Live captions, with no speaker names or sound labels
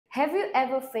Have you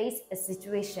ever faced a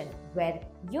situation where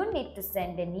you need to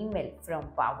send an email from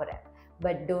PowerApp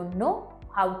but don't know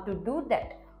how to do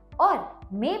that? Or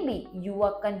maybe you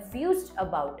are confused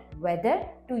about whether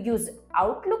to use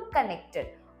Outlook connector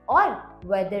or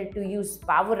whether to use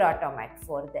Power Automate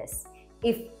for this.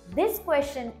 If this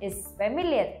question is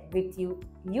familiar with you,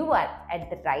 you are at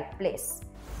the right place.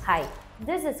 Hi,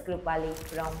 this is Krupali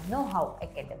from KnowHow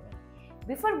Academy.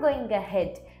 Before going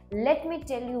ahead, let me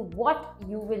tell you what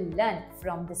you will learn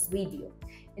from this video.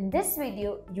 In this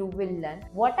video, you will learn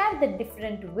what are the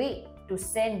different ways to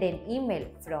send an email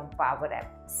from PowerApp.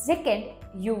 Second,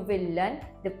 you will learn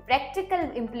the practical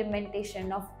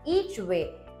implementation of each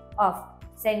way of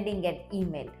sending an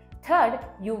email. Third,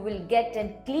 you will get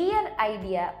a clear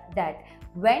idea that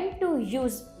when to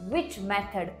use which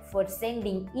method for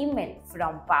sending email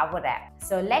from PowerApp.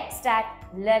 So let's start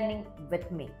learning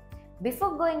with me.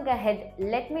 Before going ahead,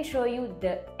 let me show you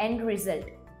the end result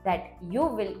that you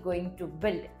will going to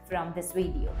build from this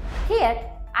video. Here,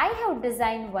 I have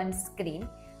designed one screen.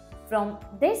 From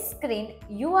this screen,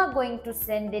 you are going to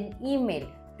send an email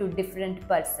to different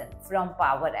person from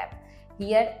PowerApp.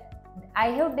 Here, I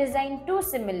have designed two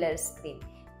similar screens.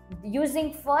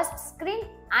 Using first screen,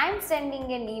 I am sending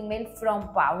an email from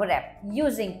PowerApp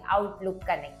using Outlook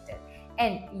connector.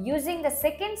 And using the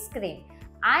second screen,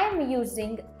 I am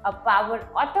using a Power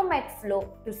Automate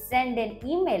flow to send an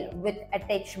email with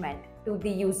attachment to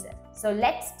the user. So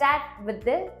let's start with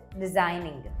the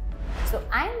designing. So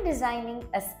I am designing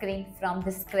a screen from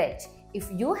the scratch.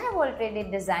 If you have already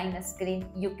designed a screen,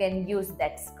 you can use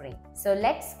that screen. So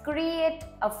let's create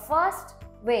a first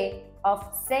way of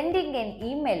sending an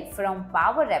email from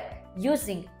PowerApp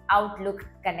using Outlook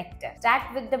connector.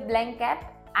 Start with the blank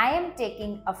app. I am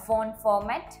taking a font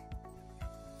format.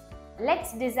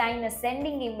 Let's design a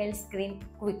sending email screen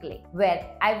quickly,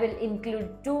 where I will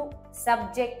include two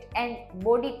subject and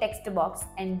body text box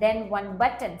and then one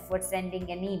button for sending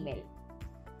an email.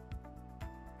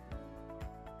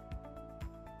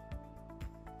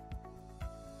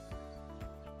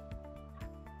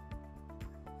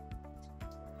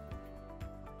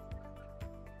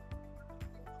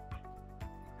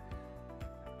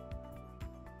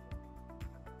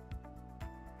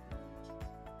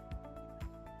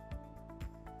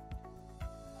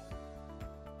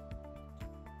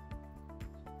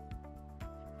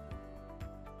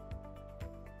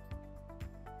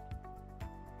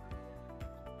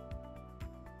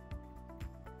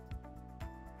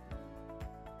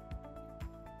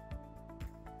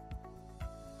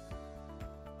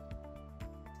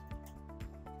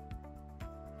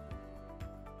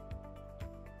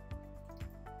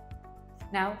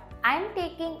 Now, I am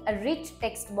taking a rich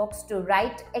text box to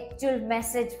write actual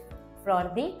message for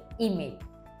the email.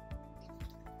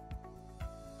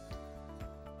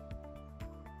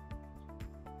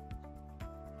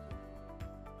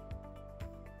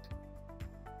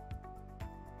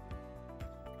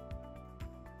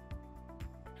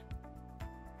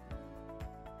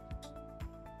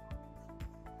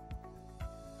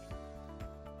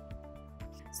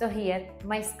 So here,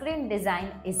 my screen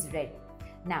design is ready.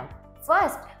 Now,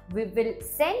 first, we will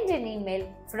send an email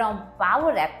from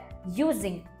PowerApp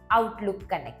using Outlook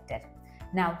connector.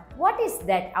 Now, what is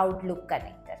that Outlook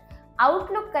connector?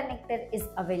 Outlook connector is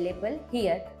available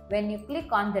here when you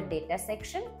click on the data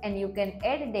section and you can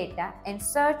add data and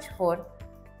search for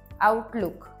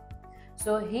Outlook.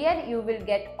 So here you will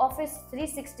get Office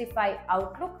 365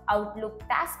 Outlook, Outlook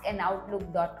Task and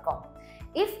Outlook.com.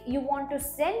 If you want to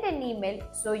send an email,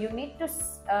 so you need to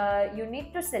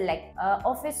select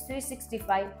Office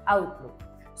 365 Outlook.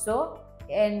 So,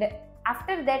 and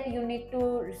after that you need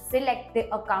to select the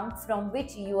account from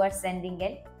which you are sending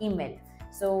an email.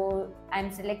 So I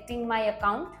am selecting my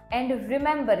account, and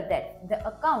remember that the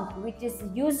account which is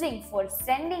using for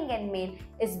sending an mail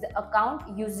is the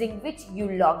account using which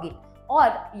you log in,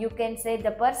 or you can say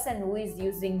the person who is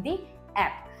using the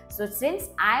app. So since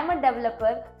I am a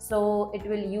developer, so it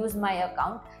will use my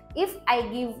account. If I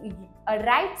give a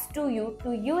rights to you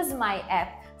to use my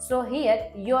app, so here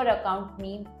your account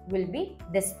name will be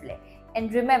displayed.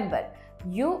 And remember,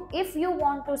 if you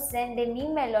want to send an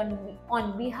email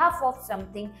on behalf of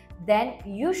something, then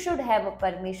you should have a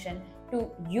permission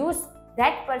to use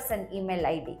that person email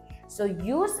ID. So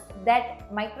use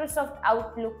that Microsoft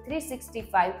Outlook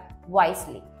 365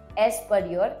 wisely as per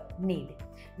your need.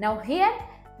 Now here,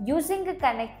 using a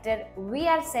connector, we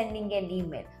are sending an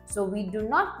email. So we do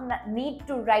not need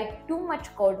to write too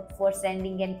much code for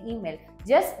sending an email,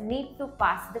 just need to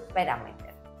pass the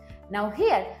parameter. Now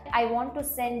here, I want to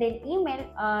send an email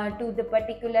to the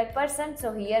particular person.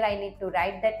 So here I need to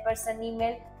write that person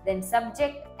email, then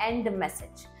subject and the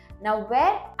message. Now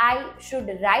where I should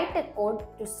write a code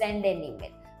to send an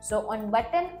email. So on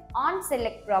button on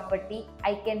select property,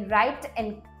 I can write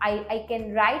a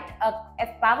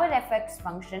PowerApps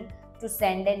function to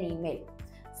send an email.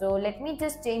 So let me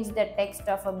just change the text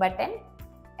of a button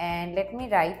and let me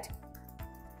write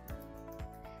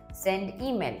send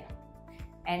email,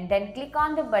 and then click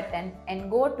on the button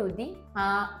and go to the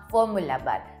formula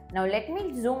bar. Now let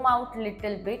me zoom out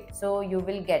little bit so you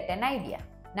will get an idea.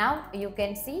 Now you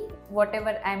can see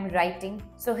whatever I am writing.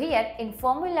 So here in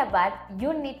formula bar,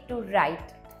 you need to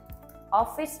write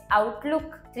Office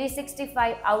Outlook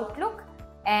 365 Outlook,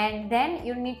 and then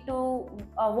you need to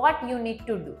what you need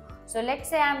to do. So let's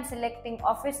say I am selecting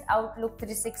Office Outlook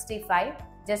 365,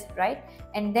 just right,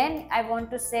 and then I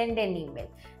want to send an email.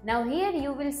 Now here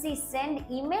you will see send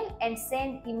email and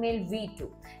send email v2.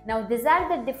 Now these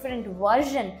are the different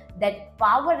version that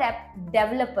PowerApp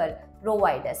developer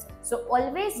provide us. So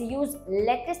always use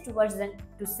latest version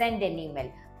to send an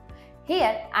email.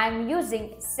 Here I am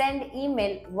using send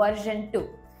email version 2,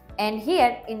 and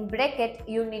here in bracket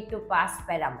you need to pass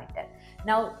parameter.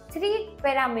 Now 3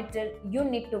 parameter you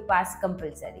need to pass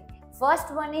compulsory.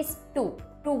 First one is to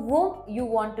whom you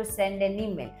want to send an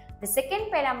email. The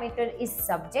second parameter is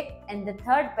subject, and the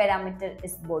third parameter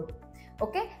is body.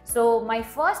 Okay, so my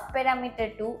first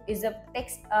parameter 2 is a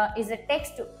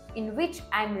text in which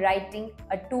I am writing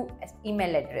a to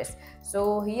email address.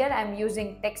 So here I am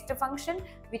using text function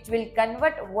which will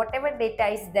convert whatever data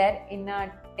is there in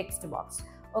a text box.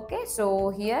 Okay, so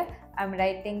here I am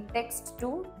writing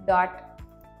text2 dot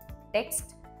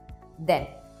text. Then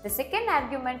the second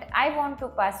argument I want to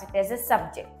pass it as a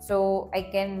subject. So I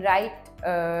can write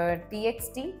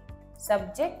txt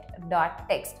subject dot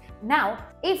text. Now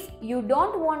if you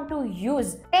don't want to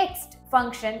use text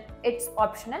function, it's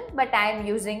optional, but I am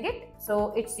using it,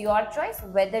 so it's your choice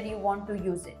whether you want to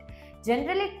use it.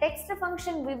 Generally text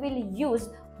function we will use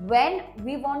when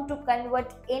we want to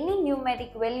convert any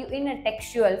numeric value in a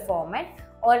textual format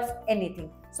or anything.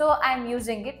 So I am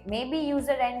using it. Maybe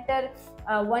user enter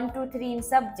 1 2 3 in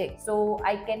subject, so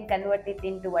I can convert it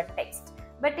into a text.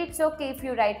 But it's okay if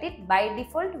you write it by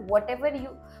default. Whatever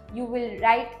you will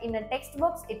write in a text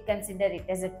box, it consider it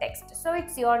as a text. So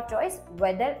it's your choice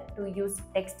whether to use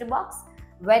text box,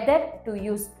 whether to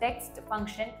use text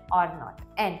function or not.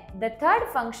 And the third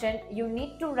function, you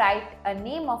need to write a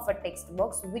name of a text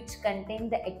box which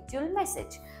contain the actual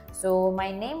message. So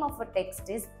my name of a text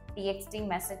is txt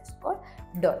message code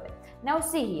dot. Now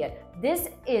see here, this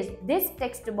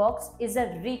text box is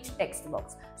a rich text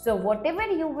box. So whatever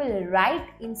you will write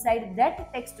inside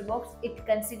that text box, it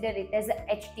consider it as a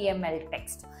HTML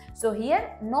text. So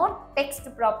here no text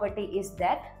property is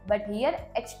there, but here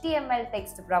HTML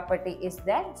text property is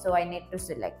there. So I need to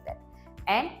select that,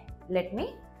 and let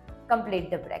me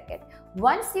complete the bracket.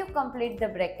 Once you complete the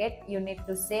bracket, you need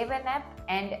to save an app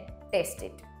and test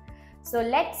it. So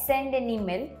let's send an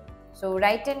email. So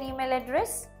write an email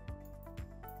address,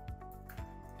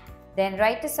 then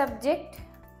write a subject,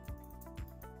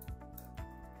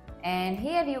 and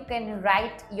here you can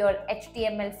write your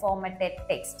HTML formatted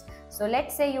text. So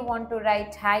let's say you want to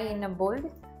write hi in a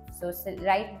bold, so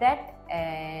write that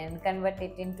and convert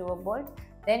it into a bold.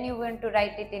 Then you want to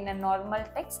write it in a normal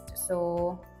text,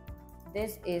 so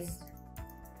this is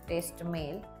test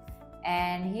mail,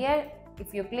 and here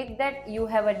if you click that, you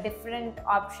have a different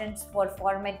options for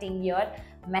formatting your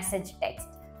message text.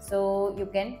 So you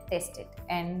can test it,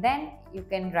 and then you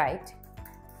can write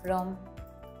from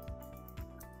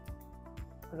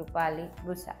Krupali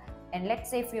Busa, and let's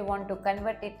say if you want to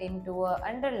convert it into a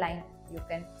underline, you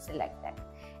can select that,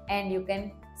 and you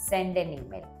can send an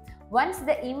email. Once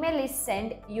the email is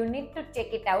sent, you need to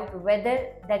check it out whether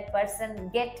that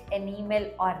person get an email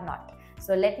or not.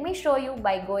 So let me show you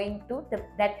by going to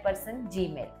that person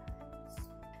Gmail.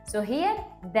 So here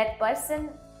that person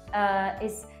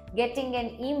is getting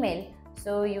an email.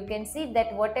 So you can see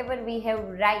that whatever we have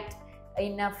write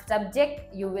in a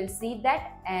subject, you will see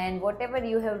that, and whatever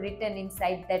you have written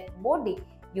inside that body,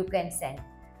 you can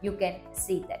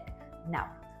see that. Now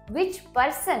which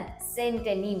person sent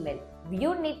an email?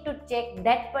 You need to check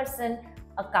that person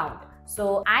account.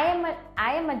 So I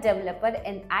am a developer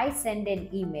and I send an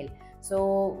email.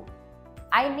 So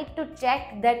I need to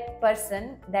check that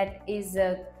person, that is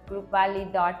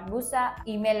krupali.busa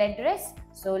email address.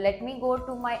 So let me go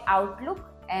to my Outlook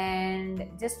and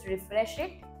just refresh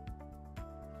it.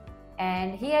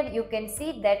 And here you can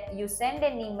see that you send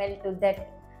an email to that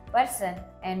person,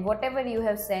 and whatever you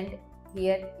have sent,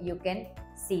 here you can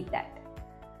see that.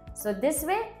 So this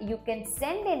way you can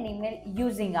send an email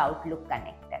using Outlook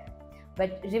connector.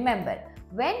 But remember,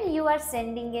 When you are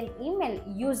sending an email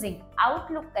using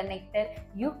Outlook connector,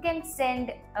 you can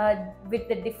send with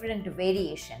the different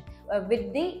variation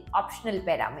with the optional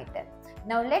parameter.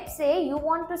 Now let's say you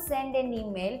want to send an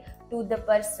email to the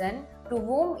person to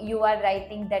whom you are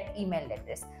writing that email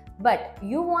address, but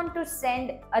you want to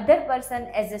send other person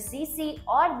as a CC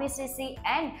or BCC,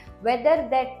 and whether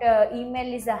that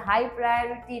email is a high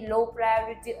priority, low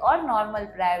priority or normal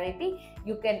priority,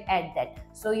 you can add that.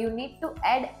 So you need to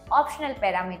add optional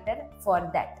parameter for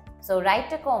that. So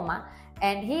write a comma,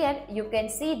 and here you can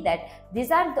see that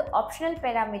these are the optional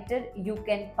parameter you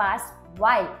can pass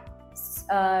while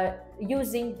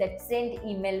using that send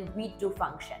email v2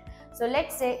 function. So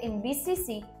let's say in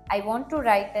BCC, I want to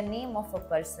write a name of a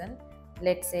person.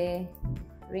 Let's say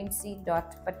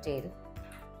Rinsi.Patel.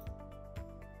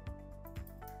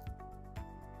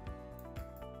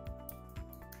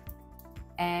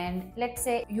 And let's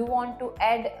say you want to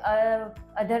add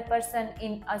other person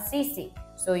in a CC.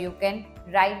 So you can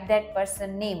write that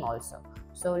person name also.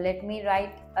 So let me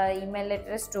write an email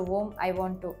address to whom I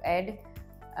want to add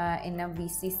in a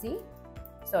BCC.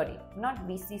 Sorry, not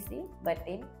BCC, but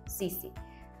in CC.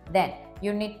 Then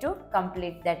you need to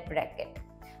complete that bracket.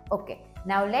 Okay,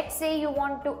 now let's say you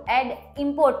want to add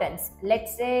importance.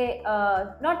 Let's say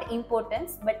not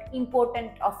importance, but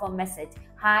important of a message,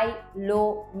 high,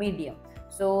 low, medium.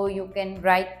 So you can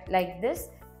write like this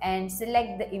and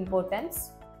select the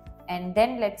importance, and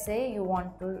then let's say you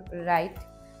want to write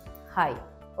high.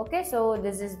 Okay, so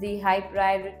this is the high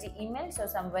priority email, so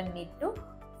someone need to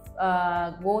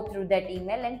go through that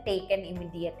email and take an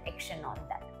immediate action on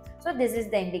that. So this is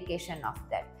the indication of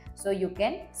that. So you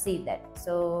can see that.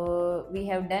 So we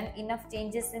have done enough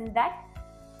changes in that.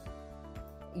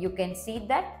 You can see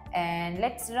that, and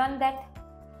let's run that.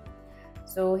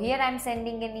 So here I am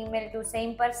sending an email to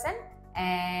same person,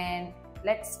 and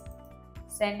let's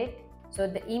send it. So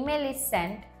the email is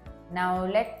sent. Now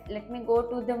let me go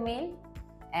to the mail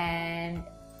and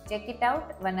check it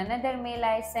out. One another mail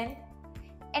I sent.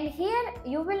 And here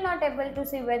you will not able to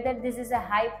see whether this is a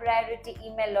high priority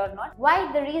email or not.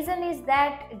 Why? The reason is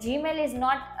that Gmail is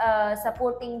not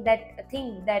supporting that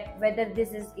thing, that whether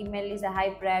this email is a high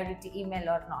priority email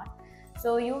or not.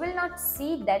 So you will not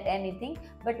see that anything,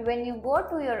 but when you go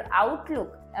to your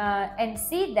Outlook and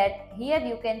see that, here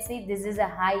you can see this is a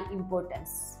high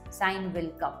importance sign will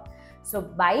come. So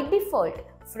by default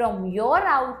from your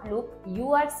Outlook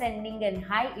you are sending a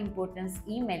high importance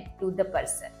email to the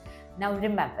person. Now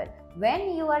remember,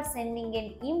 when you are sending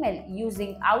an email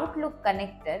using Outlook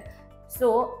connector,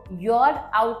 so your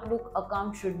Outlook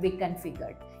account should be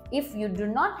configured. If you do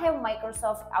not have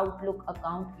Microsoft Outlook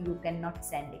account, you cannot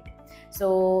send it.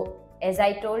 So as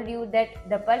I told you that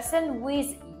the person who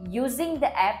is using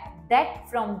the app, that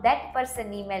from that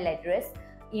person email address,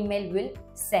 email will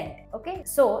send. Okay,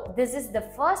 so this is the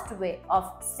first way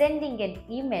of sending an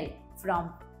email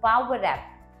from PowerApp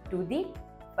to the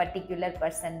particular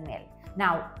person mail.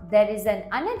 Now there is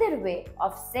another way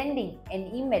of sending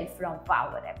an email from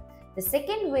PowerApp. The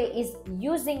second way is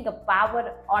using a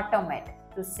Power Automate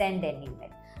to send an email.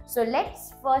 So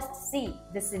let's first see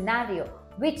the scenario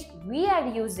which we are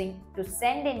using to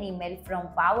send an email from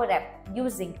PowerApp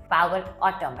using Power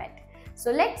Automate.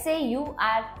 So let's say you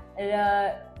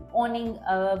are owning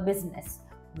a business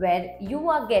where you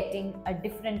are getting a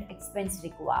different expense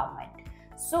requirement.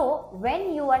 So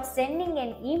when you are sending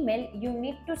an email, you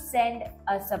need to send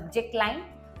a subject line,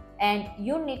 and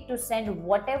you need to send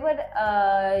whatever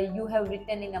you have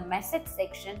written in a message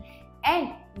section,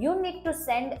 and you need to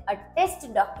send a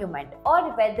test document,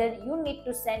 or whether you need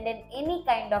to send any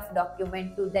kind of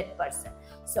document to that person.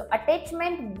 So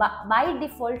attachment by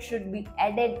default should be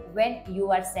added when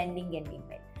you are sending an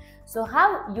email. So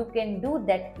how you can do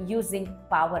that using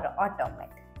Power Automate?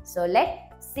 So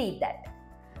let's see that.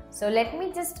 So let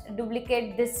me just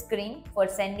duplicate this screen for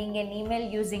sending an email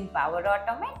using Power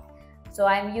Automate. So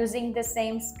I am using the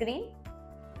same screen.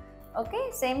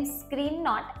 Okay, same screen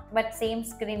not, but same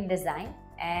screen design.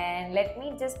 And let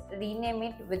me just rename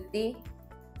it with the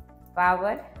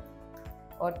Power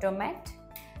Automate.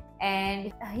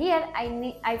 And here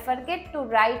I forget to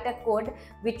write a code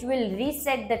which will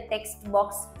reset the text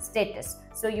box status.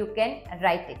 So you can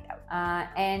write it out.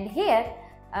 And here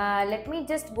let me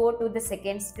just go to the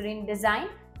second screen design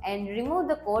and remove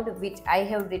the code which I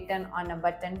have written on a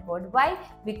button code. Why?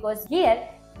 Because here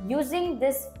using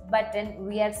this button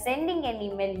we are sending an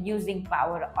email using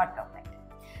Power Automate.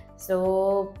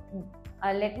 So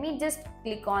let me just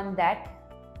click on that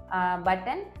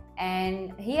button,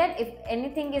 and here if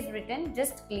anything is written,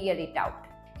 just clear it out.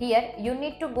 Here you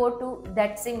need to go to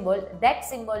that symbol. That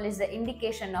symbol is the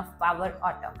indication of Power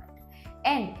Automate.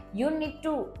 and you need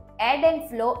to add a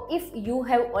flow if you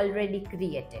have already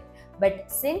created.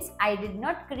 But since I did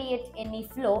not create any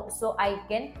flow, so I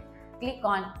can click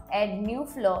on add new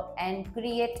flow and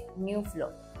create new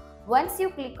flow. Once you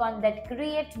click on that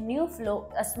create new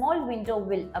flow, a small window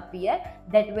will appear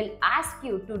that will ask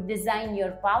you to design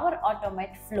your Power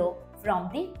Automate flow from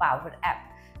the Power App.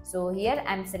 So here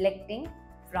I am selecting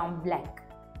from blank.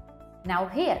 Now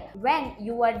here, when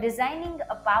you are designing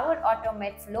a Power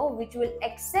Automate flow which will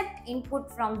accept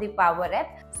input from the Power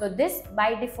App, so this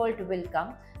by default will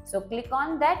come. So click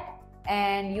on that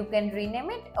and you can rename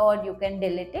it or you can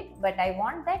delete it, but I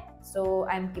want that, so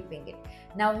I'm keeping it.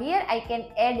 Now here I can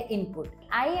add input.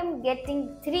 I am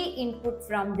getting 3 input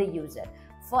from the user.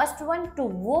 First one, to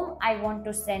whom I want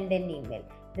to send an email.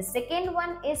 The second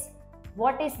one is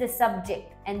what is the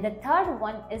subject, and the third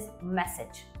one is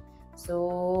message.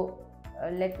 So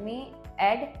let me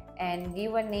add and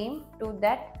give a name to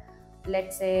that.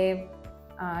 Let's say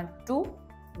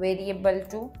variable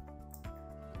 2,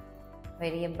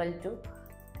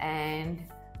 and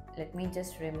let me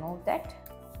just remove that.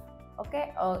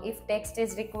 Okay, if text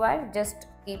is required, just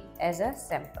keep as a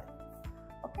sample.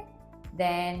 Okay,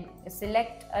 then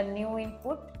select a new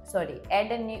input,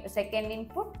 add a new second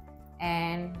input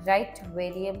and write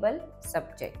variable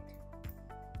subject.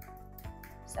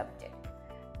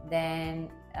 Then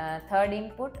third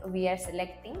input we are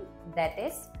selecting, that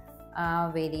is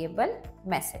variable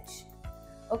message.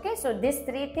 Okay, so these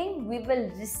 3 things we will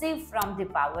receive from the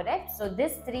Power App. So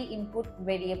this 3 input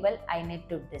variable I need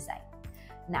to design.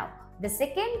 Now the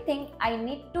second thing, I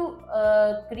need to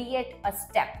create a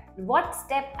step. What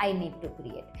step I need to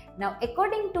create? Now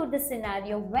according to the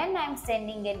scenario, when I am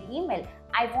sending an email,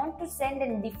 I want to send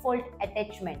a default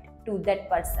attachment to that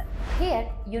person. Here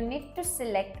you need to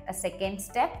select a second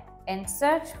step and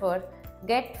search for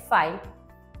get file,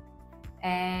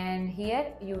 and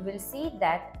here you will see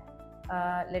that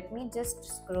let me just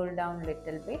scroll down a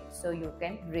little bit so you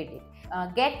can read it.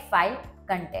 Get file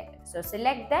content. So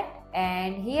select that,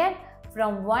 and here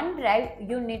from OneDrive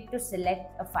you need to select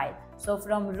a file. So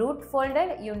from root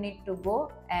folder you need to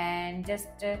go and just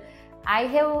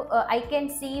I can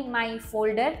see my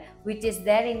folder which is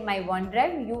there in my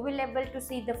OneDrive. You will able to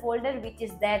see the folder which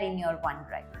is there in your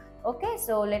OneDrive. Okay,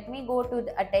 so let me go to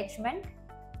the attachment,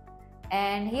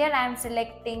 and here I am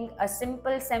selecting a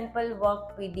simple sample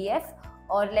work PDF,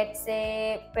 or let's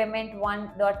say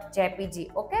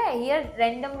payment1.jpg. Okay, here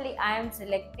randomly I am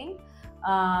selecting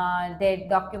the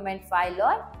document file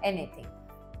or anything.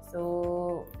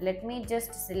 So let me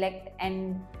just select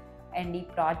ND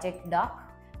project doc.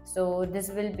 So this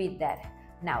will be there.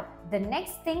 Now the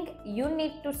next thing, you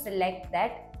need to select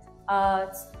that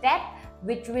step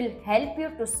which will help you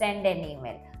to send an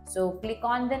email. So click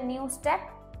on the new step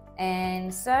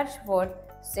and search for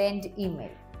send email.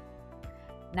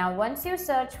 Now once you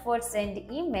search for send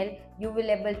email, you will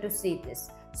able to see this.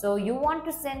 So you want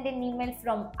to send an email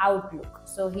from Outlook.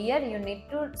 So here you need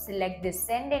to select this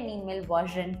send an email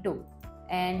version 2.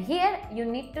 And here you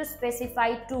need to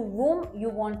specify to whom you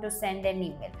want to send an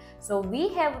email. So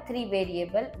we have 3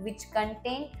 variables which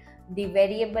contain the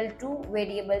variable 2,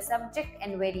 variable subject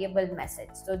and variable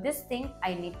message. So this thing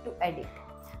I need to edit.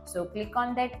 So click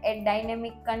on that add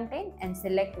dynamic content and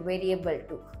select variable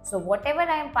 2. So whatever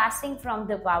I am passing from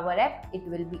the Power App, it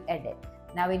will be added.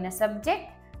 Now in a subject,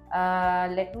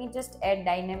 let me just add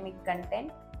dynamic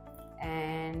content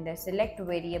and select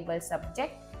variable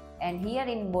subject, and here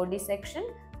in body section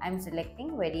I am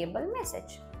selecting variable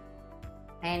message,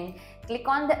 and click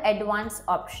on the advanced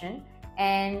option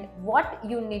and what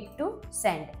you need to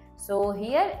send. So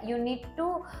here you need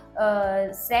to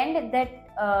send that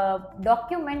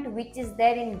document which is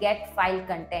there in get file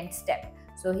content step.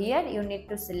 So here you need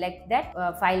to select that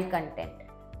file content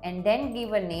and then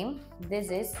give a name. This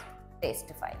is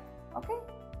test file. Okay,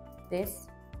 this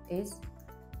is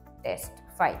test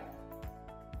file.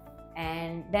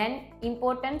 And then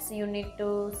importance, you need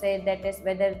to say that is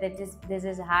whether this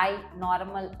is high,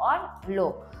 normal or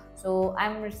low. So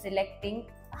I'm selecting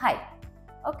high.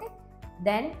 Okay,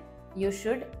 then you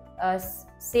should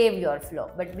save your flow.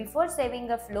 But before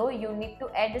saving a flow, you need to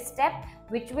add a step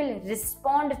which will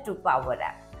respond to Power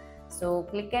App. So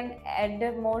click and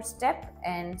add more step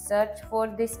and search for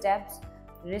the steps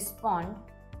respond.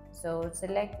 So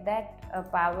select that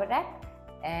Power App,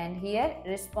 and here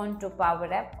respond to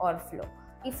Power App or flow.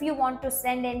 If you want to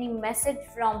send any message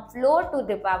from flow to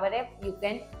the Power App, you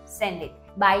can send it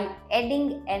by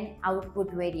adding an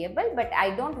output variable, but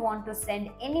I don't want to send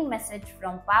any message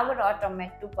from Power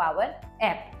Automate to Power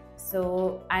App.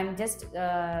 So I'm just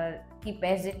keep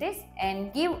as it is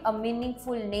and give a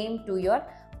meaningful name to your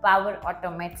Power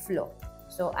Automate flow.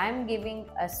 So I'm giving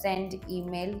a send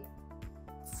email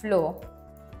flow,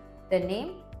 the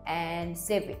name, and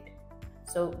save it.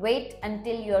 So wait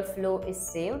until your flow is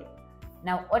saved.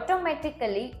 Now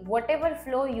automatically whatever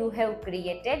flow you have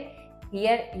created,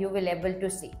 here you will able to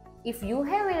see. If you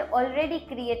have already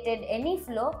created any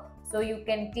flow, so you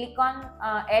can click on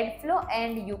add flow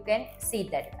and you can see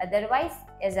that. Otherwise,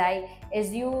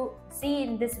 as you see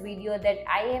in this video that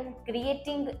I am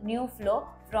creating new flow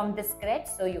from the scratch,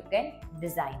 so you can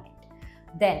design it.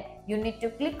 Then you need to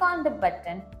click on the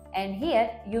button, and here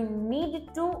you need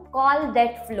to call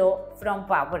that flow from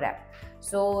PowerApp.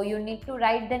 So you need to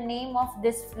write the name of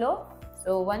this flow.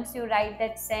 So once you write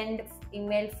that send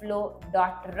email flow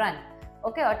dot run,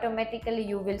 okay, automatically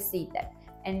you will see that.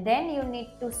 And then you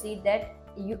need to see that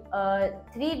you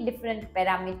 3 different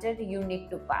parameters you need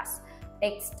to pass: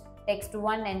 text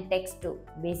 1 and text 2.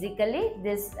 Basically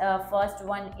this first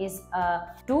one is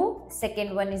to,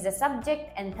 second one is a subject,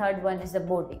 and third one is a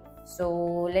body. So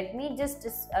let me just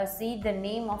see the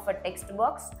name of a text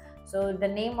box. So the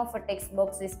name of a text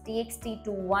box is txt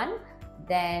to 1,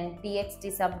 then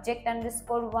txt subject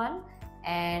underscore 1,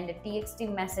 and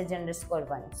txt message underscore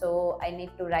 1. So I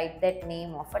need to write that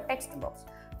name of a text box.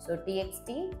 So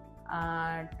txt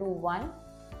to 1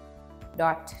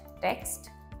 dot text,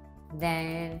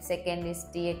 then second is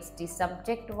txt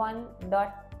subject 1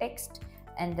 dot text,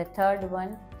 and the third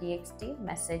one txt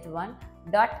message 1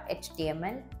 dot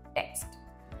html text.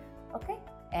 Okay,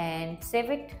 and save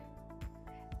it.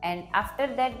 And after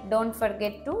that, don't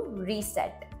forget to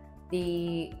reset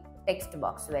the text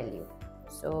box value.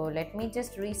 So let me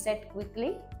just reset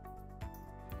quickly.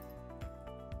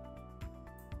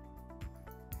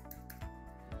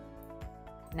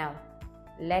 Now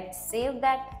let's save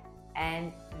that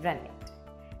and run it.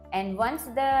 And once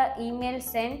the email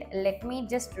sent, let me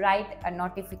just write a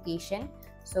notification.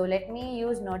 So let me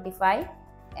use notify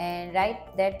and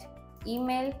write that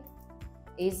email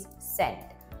is sent.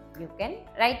 You can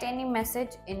write any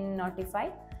message in notify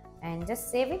and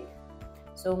just save it.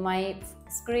 So my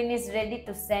screen is ready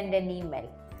to send an email.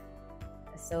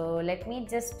 So let me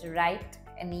just write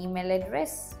an email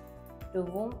address to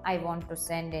whom I want to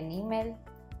send an email.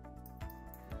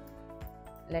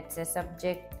 Let's say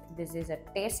subject, this is a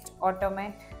test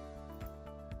automate,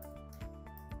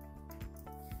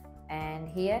 and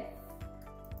here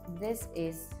this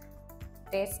is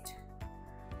test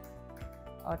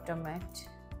automate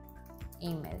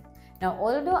email. Now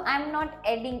although I'm not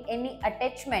adding any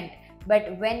attachment,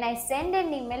 but when I send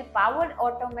an email, Power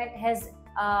Automate has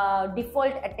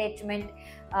default attachment,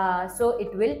 so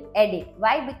it will add it.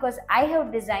 Why? Because I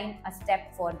have designed a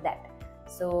step for that.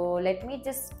 So let me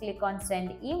just click on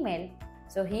send email.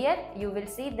 So here you will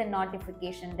see the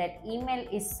notification that email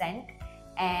is sent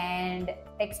and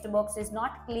text box is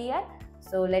not clear.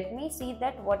 So let me see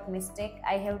that what mistake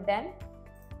I have done.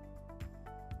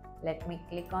 Let me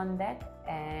click on that,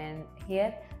 and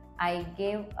here I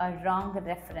gave a wrong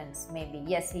reference, maybe.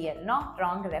 Yes, here not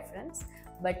wrong reference,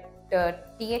 but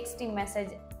txt message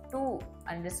 2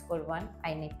 underscore 1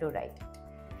 I need to write it.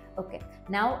 Okay,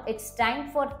 now it's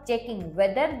time for checking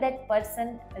whether that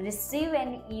person receive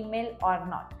an email or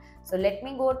not. So let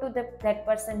me go to that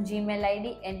person Gmail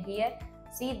ID, and here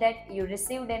see that you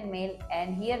received an mail,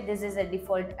 and here this is a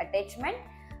default attachment.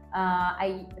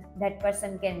 That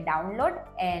person can download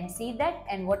and see that,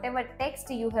 and whatever text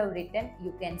you have written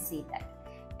you can see that.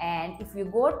 And if you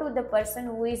go to the person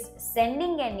who is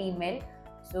sending an email,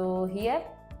 so here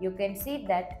you can see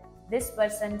that this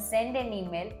person send an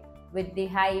email with the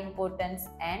high importance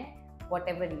and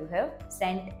whatever you have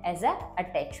sent as a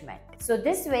attachment. So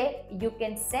this way you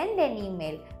can send an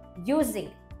email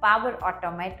using Power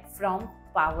Automate from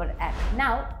PowerApp.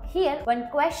 Now here one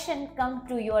question comes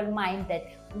to your mind, that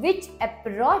which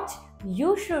approach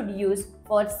you should use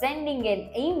for sending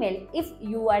an email if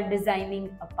you are designing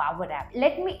a PowerApp.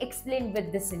 Let me explain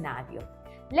with the scenario.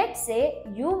 Let's say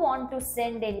you want to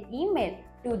send an email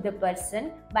to the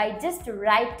person by just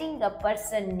writing a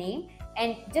person name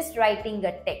and just writing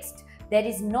a text. There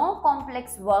is no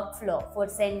complex workflow for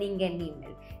sending an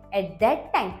email. At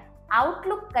that time,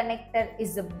 Outlook connector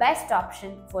is the best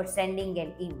option for sending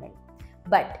an email.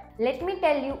 But let me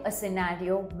tell you a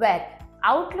scenario where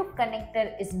Outlook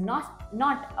connector is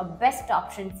not a best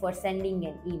option for sending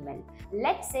an email.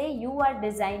 Let's say you are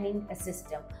designing a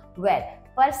system where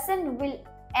person will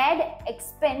add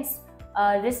expense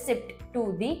receipt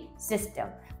to the system.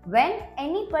 When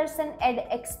any person add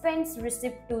expense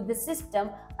receipt to the system,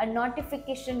 a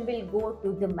notification will go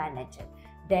to the manager.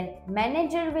 then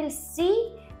manager will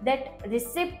see that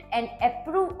receipt and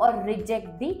approve or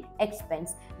reject the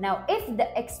expense. Now if the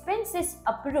expense is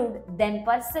approved, then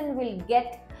person will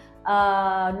get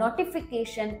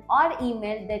notification or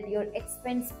email that your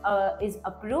expense is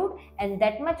approved and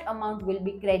that much amount will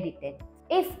be credited.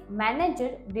 If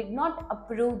manager did not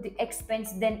approve the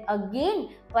expense, then again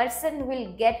person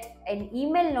will get an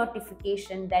email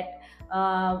notification that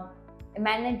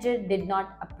manager did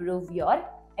not approve your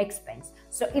expense.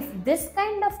 So if this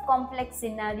kind of complex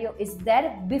scenario is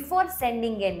there before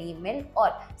sending an email,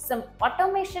 or some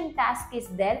automation task is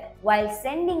there while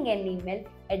sending an email,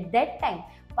 at that time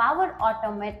Power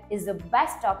Automate is the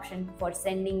best option for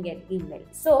sending an email.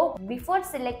 So before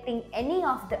selecting any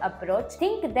of the approach,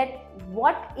 think that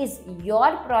what is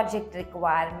your project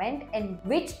requirement and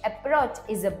which approach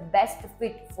is the best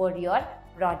fit for your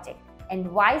project,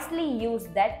 and wisely use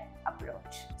that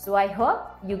approach. So I hope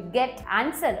you get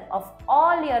answer of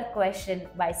all your question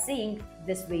by seeing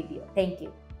this video. Thank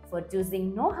you for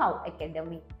choosing KnowHow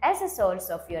Academy as a source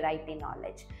of your IT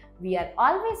knowledge. We are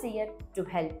always here to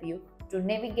help you to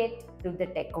navigate through the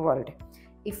tech world.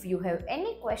 If you have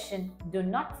any question, do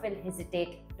not feel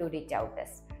hesitate to reach out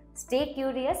us. Stay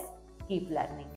curious, keep learning.